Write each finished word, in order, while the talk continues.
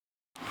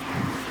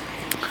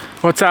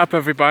What's up,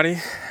 everybody?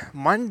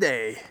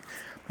 Monday.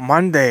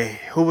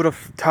 Who would have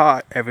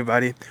thought,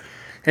 everybody?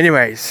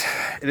 Anyways,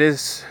 it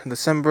is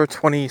December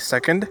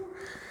 22nd,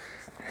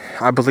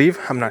 I believe.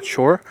 I'm not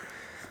sure.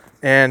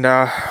 And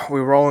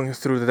we're rolling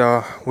through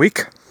the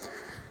week.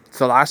 It's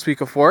the last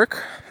week of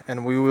work,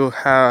 and we will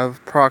have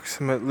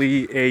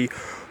approximately a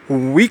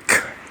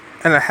week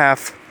and a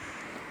half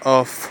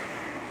of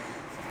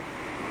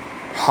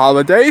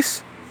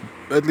holidays.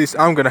 At least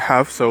I'm gonna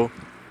have, so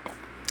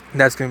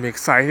that's gonna be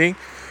exciting.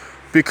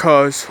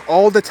 Because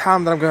all the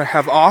time that I'm gonna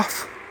have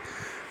off,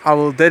 I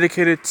will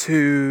dedicate it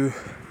to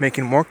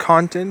making more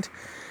content,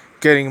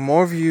 getting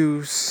more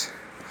views,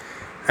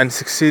 and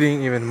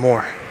succeeding even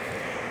more.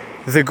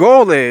 The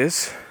goal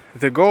is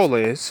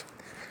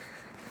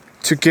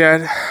to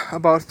get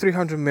about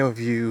 300 million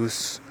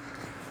views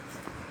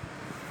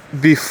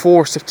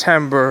before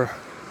September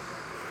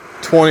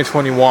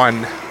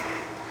 2021.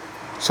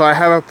 So I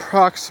have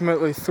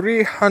approximately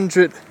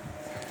 300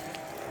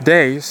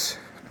 days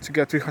to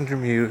get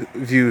 300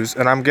 views,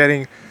 and I'm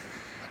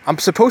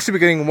supposed to be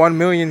getting 1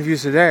 million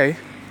views a day,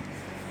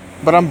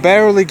 but I'm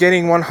barely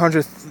getting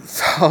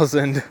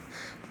 100,000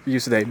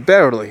 views a day.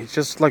 Barely,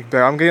 just like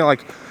barely.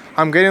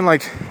 I'm getting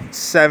like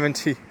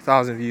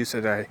 70,000 views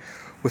a day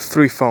with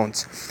 3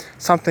 phones.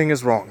 Something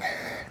is wrong,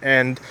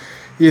 and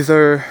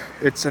either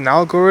it's an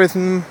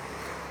algorithm,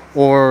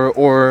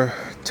 or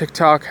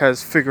TikTok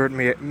has figured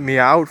me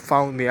out,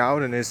 found me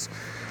out, and is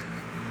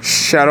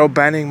shadow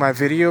banning my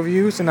video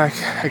views, and I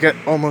get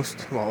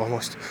almost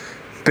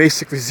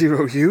basically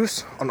 0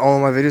 views on all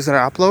of my videos that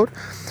I upload.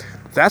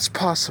 That's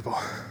possible.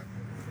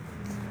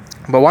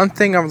 But one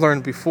thing I've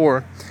learned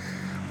before,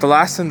 the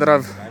lesson that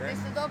I've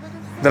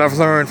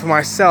learned for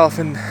myself,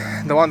 and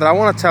the one that I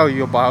want to tell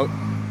you about,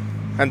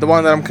 and the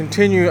one that I'm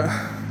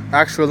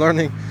actually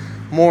learning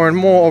more and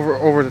more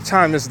over the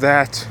time, is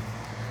that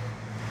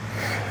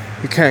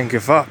you can't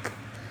give up.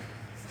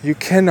 You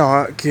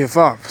cannot give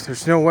up.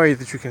 There's no way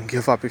that you can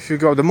give up.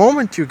 The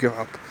moment you give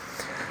up,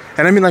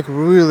 and I mean like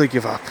really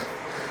give up,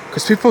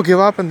 because people give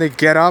up and they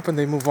get up and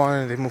they move on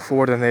and they move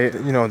forward and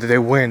they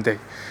win. They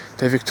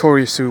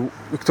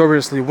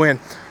victoriously win.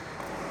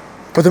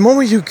 But the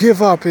moment you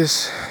give up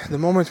is the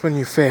moment when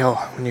you fail,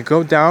 when you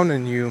go down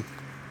and you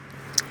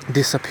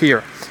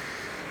disappear.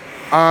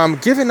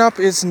 Giving up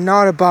is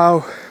not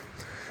about.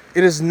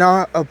 It is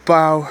not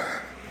about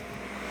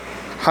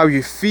how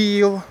you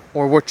feel,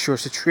 or what your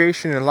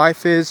situation in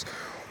life is,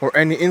 or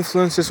any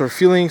influences or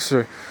feelings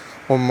or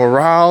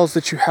morals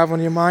that you have on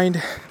your mind.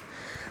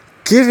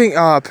 Giving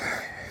up,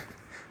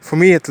 for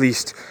me at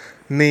least,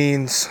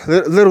 means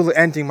literally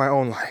ending my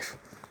own life.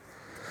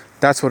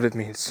 That's what it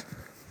means.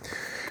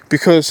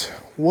 Because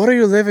what are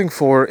you living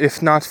for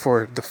if not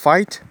for the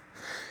fight,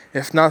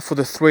 if not for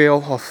the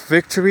thrill of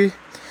victory,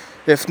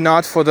 if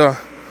not for the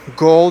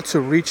goal to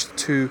reach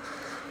to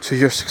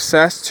your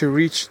success, to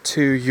reach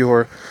to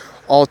your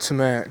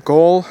ultimate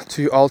goal,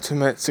 to your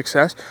ultimate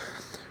success?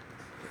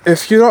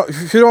 If you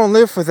don't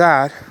live for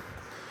that,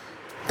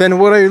 then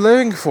what are you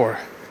living for?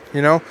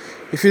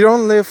 If you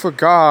don't live for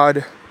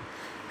God,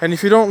 and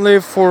if you don't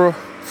live for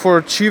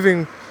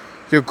achieving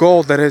your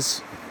goal, that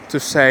is to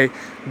say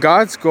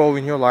God's goal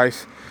in your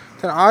life,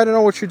 then I don't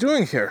know what you're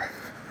doing here,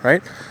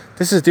 right?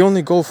 This is the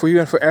only goal for you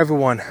and for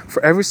everyone,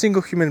 for every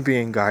single human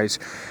being, guys.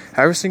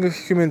 Every single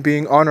human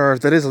being on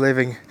earth that is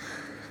living.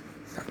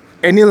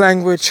 Any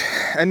language,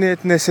 any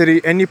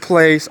ethnicity, any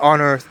place on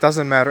earth,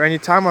 doesn't matter. Any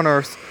time on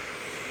earth,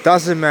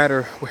 doesn't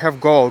matter. We have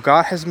goal.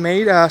 God has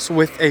made us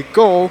with a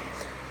goal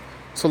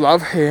to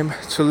love Him,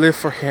 to live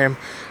for Him,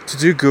 to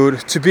do good,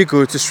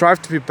 to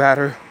strive to be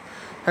better,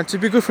 and to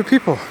be good for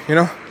people.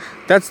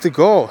 That's the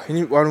goal.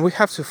 And we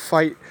have to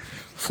fight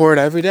for it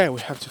every day.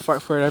 We have to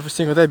fight for it every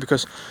single day,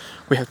 because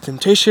we have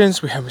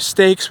temptations, we have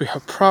mistakes, we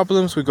have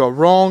problems, we go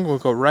wrong, we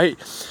go right,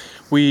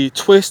 we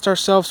twist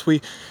ourselves,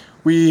 we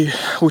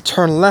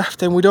turn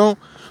left, and we don't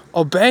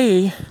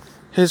obey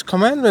His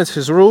commandments,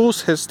 His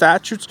rules, His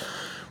statutes.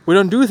 We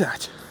don't do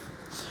that,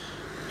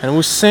 and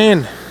we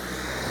sin.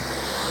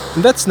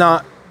 And that's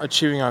not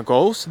achieving our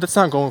goals. That's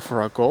not going for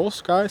our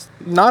goals, guys.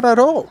 Not at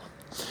all.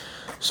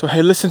 So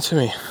hey, listen to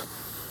me.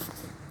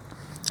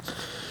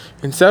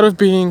 Instead of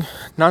being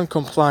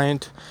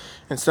non-compliant,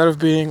 instead of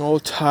being all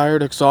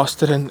tired,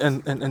 exhausted,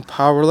 and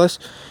powerless,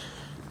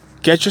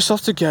 get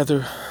yourself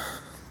together.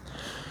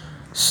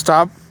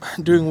 Stop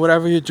doing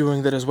whatever you're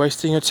doing that is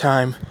wasting your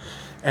time,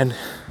 and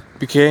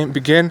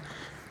begin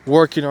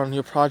working on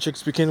your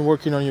projects, begin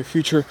working on your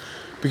future,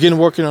 begin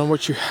working on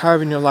what you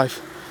have in your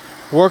life.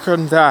 Work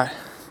on that.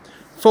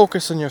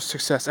 Focus on your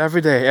success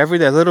every day, a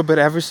little bit,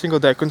 every single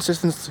day.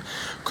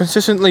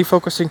 Consistently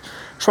focusing,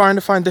 trying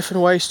to find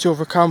different ways to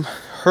overcome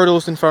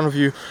hurdles in front of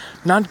you,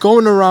 not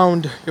going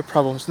around your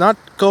problems, not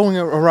going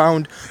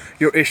around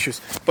your issues,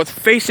 but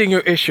facing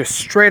your issues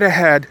straight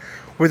ahead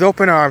with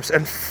open arms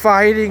and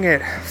fighting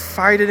it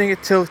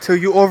till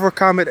you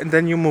overcome it, and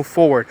then you move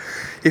forward.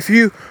 If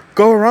you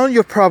go around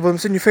your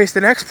problems and you face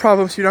the next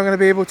problems, you're not going to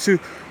be able to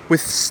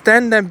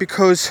withstand them,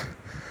 because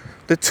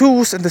the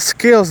tools and the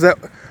skills that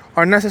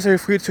are necessary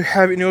for you to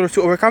have in order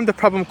to overcome the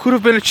problem could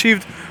have been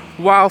achieved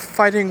while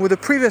fighting with the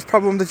previous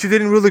problem that you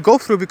didn't really go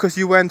through because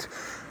you went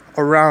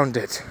around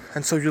it.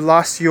 And so you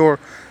lost your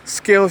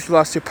skills, you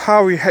lost your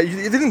power,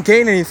 you didn't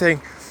gain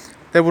anything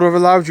that would have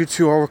allowed you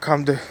to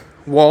overcome the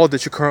wall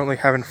that you currently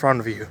have in front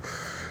of you.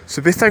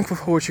 So be thankful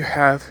for what you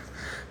have.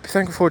 Be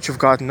thankful for what you've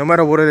gotten, no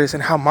matter what it is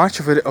and how much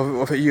of it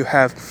you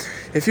have.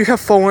 If you have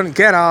fallen,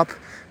 get up,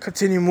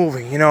 continue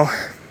moving. You know,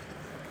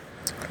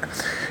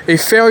 a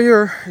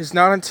failure is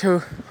not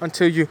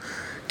until you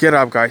get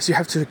up, guys. You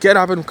have to get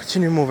up and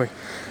continue moving.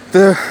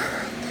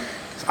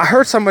 I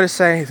heard somebody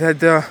say that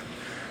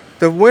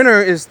the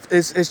winner is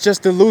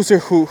just the loser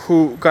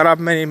who got up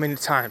many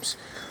times.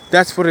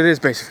 That's what it is,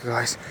 basically,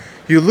 guys.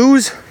 You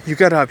lose, you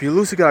get up. You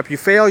lose, you get up. You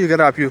fail, you get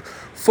up. You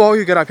fall,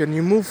 you get up. And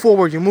you move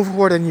forward,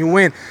 and you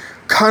win.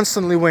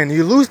 Constantly win.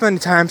 You lose many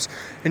times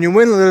and you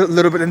win a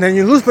little bit, and then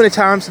you lose many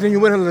times and then you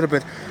win a little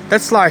bit.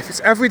 That's life.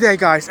 It's every day,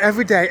 guys.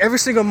 Every day, every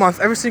single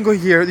month, every single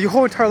year, your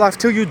whole entire life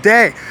till the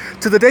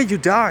day you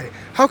die.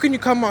 How can you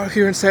come out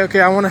here and say, okay,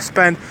 I want to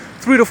spend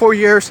 3 to 4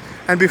 years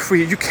and be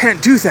free? You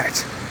can't do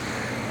that.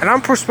 And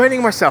I'm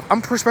persuading myself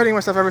every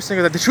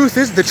single day. The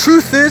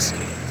truth is,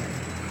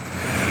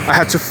 I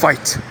had to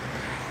fight.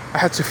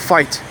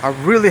 I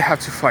really had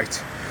to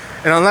fight.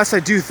 And unless I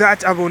do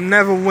that, I will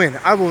never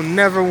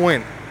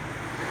win.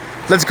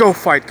 Let's go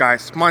fight,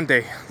 guys.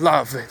 Monday.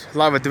 Love it.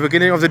 The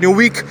beginning of the new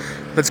week.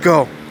 Let's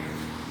go.